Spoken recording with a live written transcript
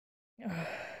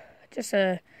Just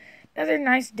another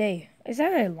nice day. Is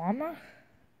that a llama?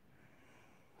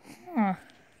 Huh.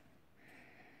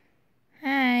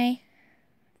 Hi.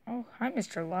 Oh, hi,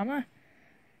 Mr. Llama.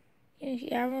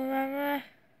 Yeah,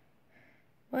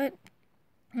 what?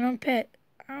 I don't pet.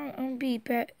 I don't be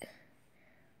pet.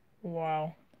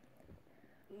 Wow.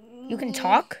 You can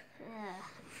talk?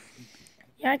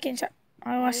 Yeah, I can talk.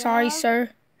 Oh, sorry, sir.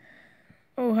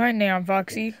 Oh, hi, Neon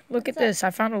Foxy. Look at this.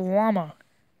 I found a llama.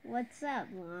 What's up,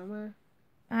 llama?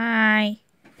 Hi.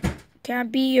 Can I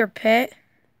be your pet?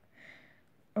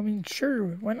 I mean, sure.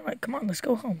 Why not? Come on, let's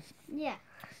go home. Yeah.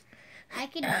 I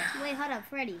could... Wait, hold up,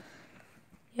 Freddy.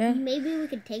 Yeah? Maybe we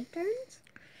could take turns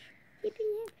keeping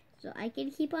him. So I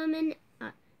could keep him in...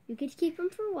 you could keep him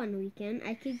for one weekend.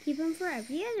 I could keep him for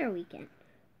every other weekend.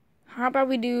 How about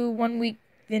we do 1 week,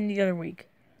 then the other week?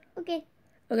 Okay.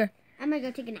 Okay. I'm gonna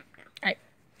go take a nap now. Alright.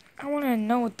 I want to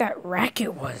know what that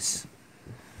racket was.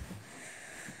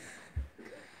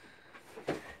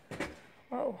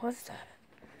 What was that?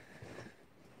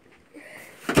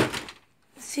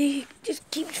 See, it just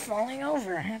keeps falling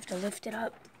over. I have to lift it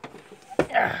up.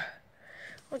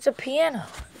 What's a piano?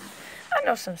 I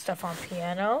know some stuff on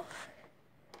piano.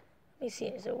 Let me see,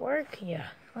 does it work? Yeah,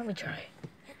 let me try.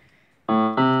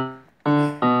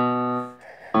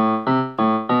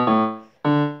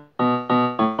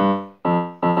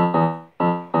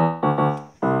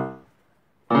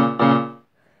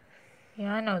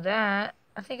 Yeah, I know that.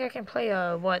 I think I can play,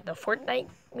 the Fortnite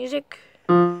music?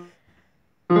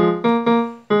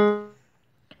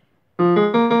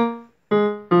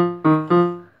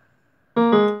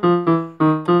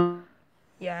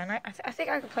 Yeah, and I think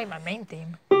I can play my main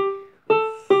theme.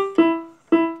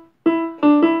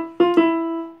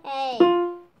 Hey,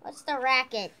 what's the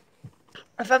racket?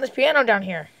 I found this piano down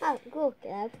here. Oh, cool.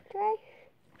 Can I try?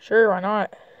 Sure, why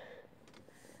not?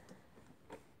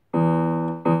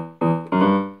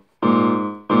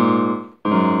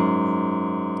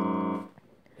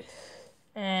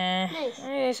 Nice.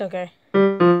 It's okay.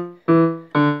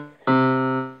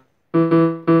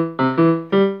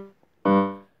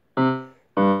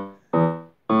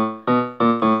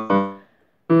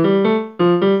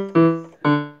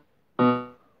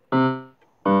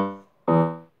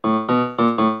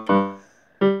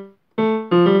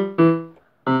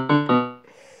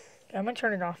 I'm gonna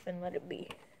turn it off and let it be.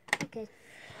 Okay.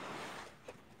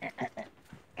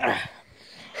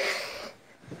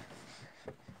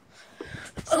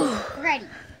 Ready.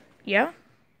 Yeah?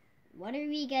 What are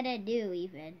we gonna do,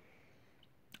 even?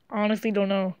 I honestly don't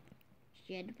know.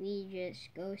 Should we just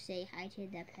go say hi to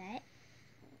the pet?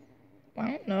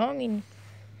 I don't know. I mean,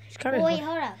 he's kind of. Wait,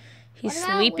 hold up. He's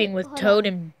sleeping with Toad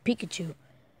and Pikachu.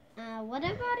 What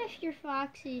about if your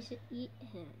foxes eat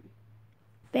him?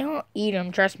 They don't eat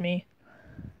him, trust me.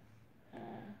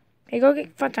 Hey, go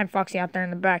get Funtime Foxy out there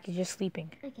in the back. He's just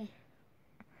sleeping. Okay.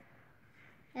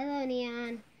 Hello,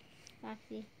 Neon.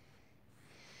 Foxy.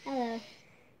 Hello.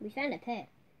 We found a pet.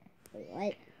 Wait,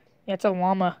 what? Yeah, it's a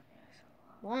llama.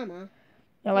 Llama?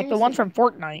 Yeah, like the one from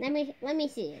Fortnite. Let me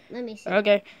see it. Let me see.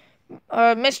 Okay.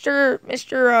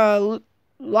 Mr.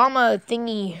 Llama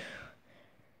thingy.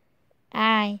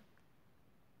 Hi.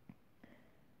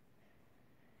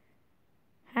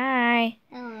 Hi.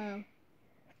 Hello.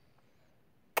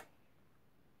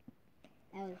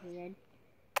 That was weird.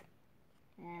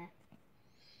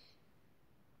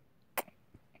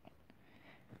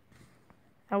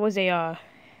 That was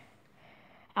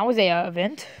a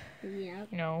event. Yep.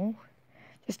 You know,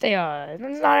 just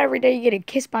it's not every day you get a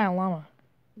kiss by a llama.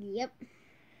 Yep.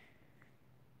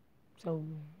 So.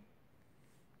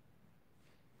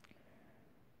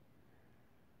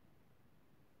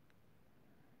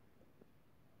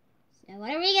 So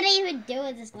what are we gonna even do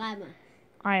with this llama?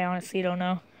 I honestly don't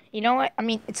know. You know what? I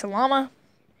mean, it's a llama,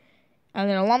 and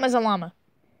then a llama's a llama.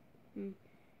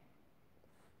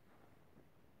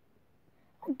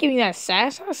 Don't give me that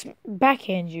sass. I'll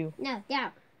backhand you. No,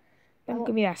 down. Don't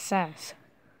give me that sass.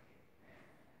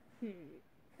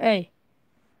 Hey.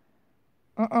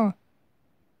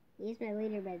 He's my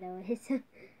leader, by the way. So.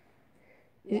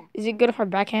 Yeah. Is it good if I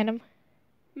backhand him?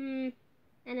 I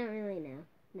don't really know.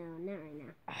 No, not right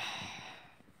now.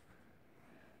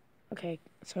 Okay,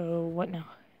 so what now?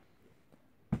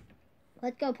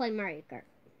 Let's go play Mario Kart.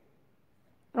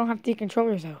 I don't have the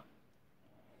controllers though.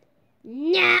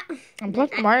 No. And plus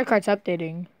Mario Kart's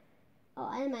updating. Oh,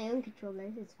 I have my own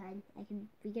controllers. It's fine. I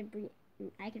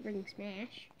could bring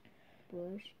Smash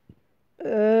Bros.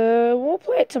 We'll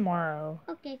play it tomorrow.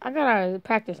 Okay. I gotta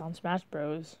practice on Smash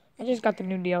Bros. I just got the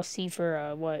new DLC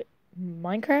for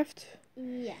Minecraft?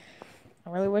 Yeah. I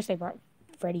really wish they brought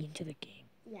Freddy into the game.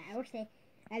 Yeah, I wish they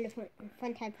I had a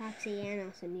Funtime Foxy and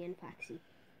also Neon Foxy.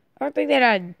 I don't think they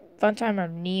had Funtime or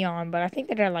Neon, but I think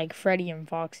they had like Freddy and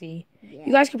Foxy. Yeah.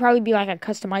 You guys could probably be like a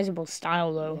customizable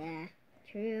style though. Yeah,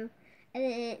 true. And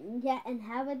then, and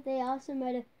how about they also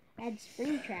might have had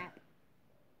Springtrap?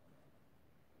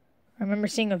 I remember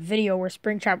seeing a video where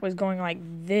Springtrap was going like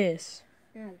this.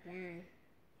 Oh, man.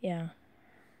 Yeah.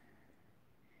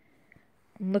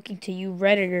 I'm looking to you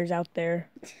Redditors out there.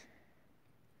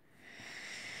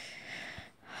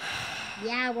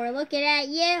 Yeah, we're looking at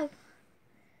you.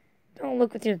 Don't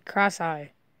look with your cross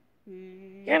eye.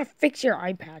 You gotta fix your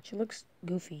eye patch. It looks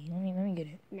goofy. Let me get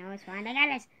it. No, it's fine. I got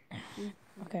this.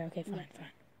 Okay, fine.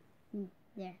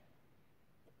 There.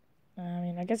 I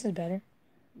mean, I guess it's better.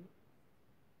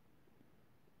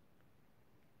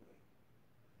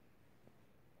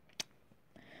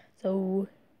 So,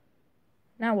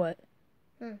 now what?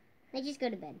 Let's just go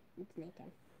to bed. It's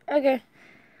nighttime. Okay.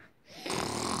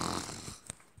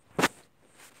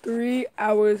 3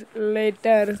 hours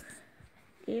later.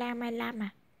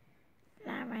 Llama.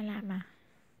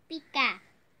 Pika.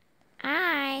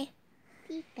 Hi.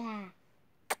 Pika.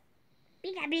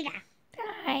 Pika.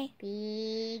 Hi.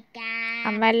 Pika.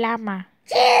 I'm a llama.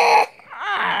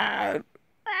 Pika.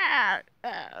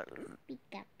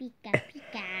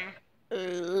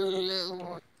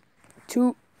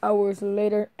 2 hours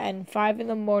later and 5 in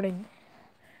the morning.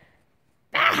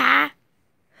 No,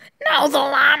 the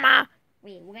llama.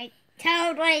 Wait.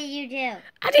 Toad, what did you do?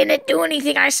 I didn't do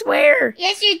anything, I swear.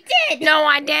 Yes, you did. No,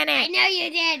 I didn't. I know you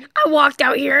did. I walked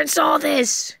out here and saw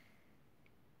this.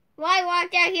 Well, I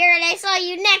walked out here and I saw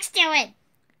you next to it.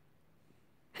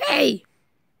 Hey,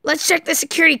 let's check the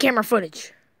security camera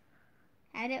footage.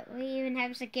 How do we even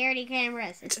have security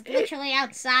cameras? It's literally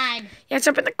outside. Yeah, it's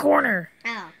up in the corner.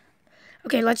 Oh.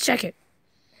 Okay, let's check it.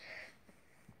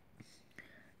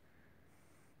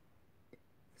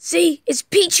 See, it's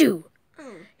Pichu.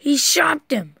 He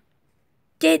shopped him.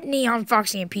 Get Neon,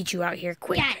 Foxy, and Pichu out here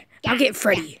quick. I'll get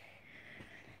Freddy.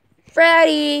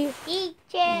 Freddy!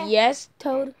 Pichu! Yes,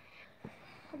 Toad?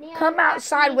 Come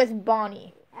outside with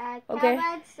Bonnie. Okay? Come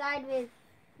outside with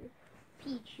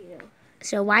Pichu.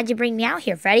 So why'd you bring me out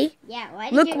here, Freddy? Yeah,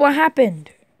 Look what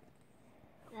happened.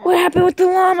 What happened with the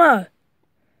llama?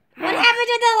 What happened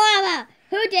to the llama?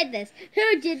 Who did this?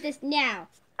 Who did this now?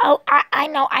 Oh, I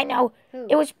know. Who?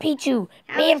 It was Pichu.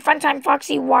 Me and Funtime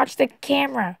Foxy watched the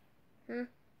camera. Huh?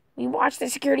 We watched the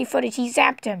security footage. He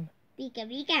zapped him.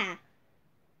 Pikachu.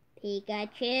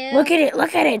 Look at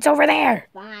it. It's over there.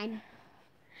 Fine.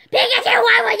 Pikachu,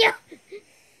 why would you?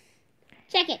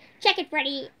 Check it,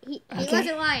 Freddy. He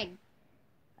wasn't lying.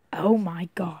 Oh my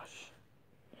gosh.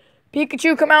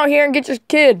 Pikachu, come out here and get your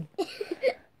kid.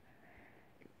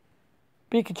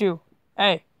 Pikachu,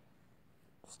 hey.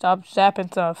 Stop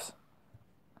zapping stuff.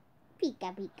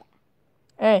 Pika.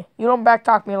 Hey, you don't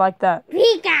backtalk me like that.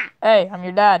 Pika. Hey, I'm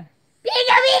your dad.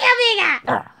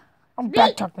 Pika. Don't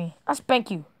backtalk me. I'll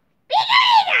spank you.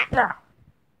 Pika.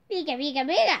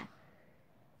 Pika.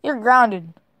 You're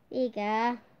grounded.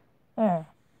 Pika. Yeah.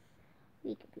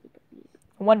 Pika.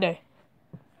 One day.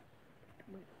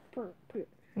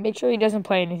 Make sure he doesn't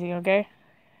play anything, okay?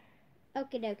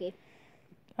 Okay.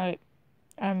 Alright.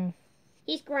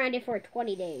 He's grounded for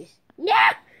 20 days. No,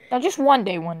 just one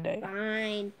day.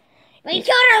 Fine. But you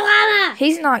killed our llama!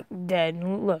 He's not dead.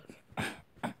 Look.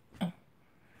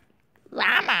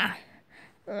 Llama.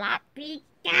 Pika!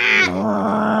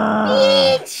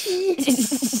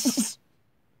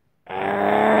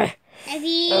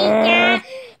 Pika!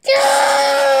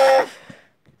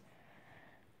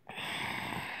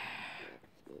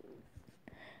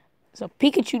 So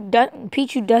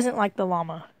Pichu doesn't like the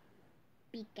llama.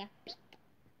 Pika.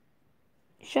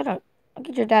 Shut up. I'll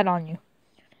get your dad on you.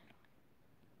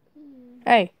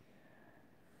 Hey.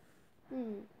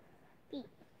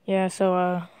 Yeah, so,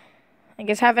 I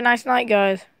guess have a nice night,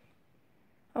 guys.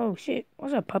 Oh, shit.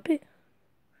 What's a puppet?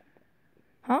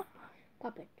 Huh?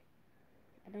 Puppet.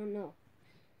 I don't know.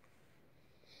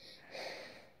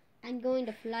 I'm going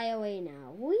to fly away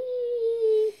now.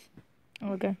 Whee!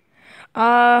 Okay.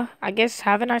 I guess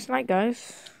have a nice night,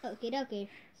 guys. Okay.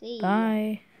 See ya.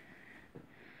 Bye.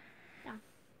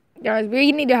 Guys,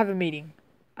 we need to have a meeting.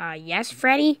 Yes,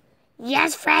 Freddy?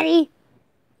 Yes, Freddy?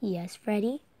 Yes,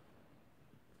 Freddy?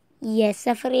 Yes,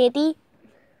 Freddy?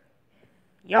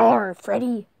 You're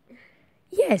Freddy?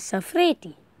 Yes,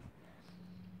 Freddy?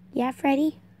 Yeah,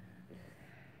 Freddy?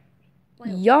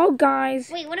 Y'all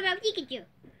guys... Wait, what about Pikachu?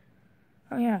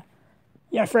 Oh, yeah.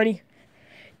 Yeah, Freddy.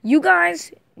 You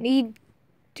guys need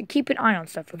to keep an eye on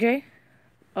stuff, okay?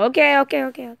 Okay.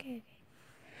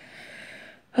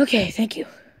 Okay, thank you.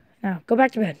 Now, go back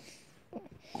to bed.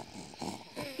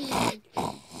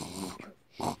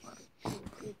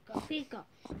 Pika.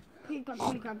 Pika,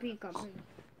 Pika, Pika,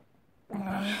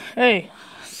 Pika. Hey,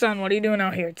 son, what are you doing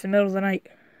out here? It's the middle of the night.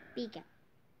 Pika.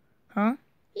 Huh?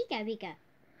 Pika, Pika.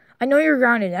 I know you're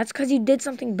grounded. That's because you did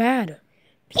something bad.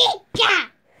 Pika!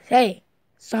 Hey,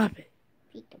 stop it.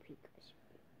 Pika, Pika.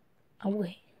 I'll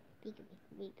wait. Pika,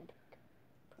 Pika, Pika,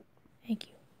 Pika. Thank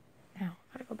you. Now,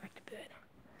 I gotta go back to bed.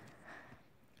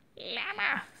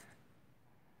 Llama.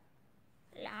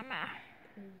 Llama.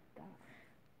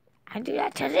 I do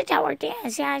that Tilted Tower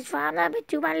dance. Yeah, I love it.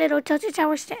 Do my little Tilted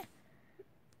Tower stand.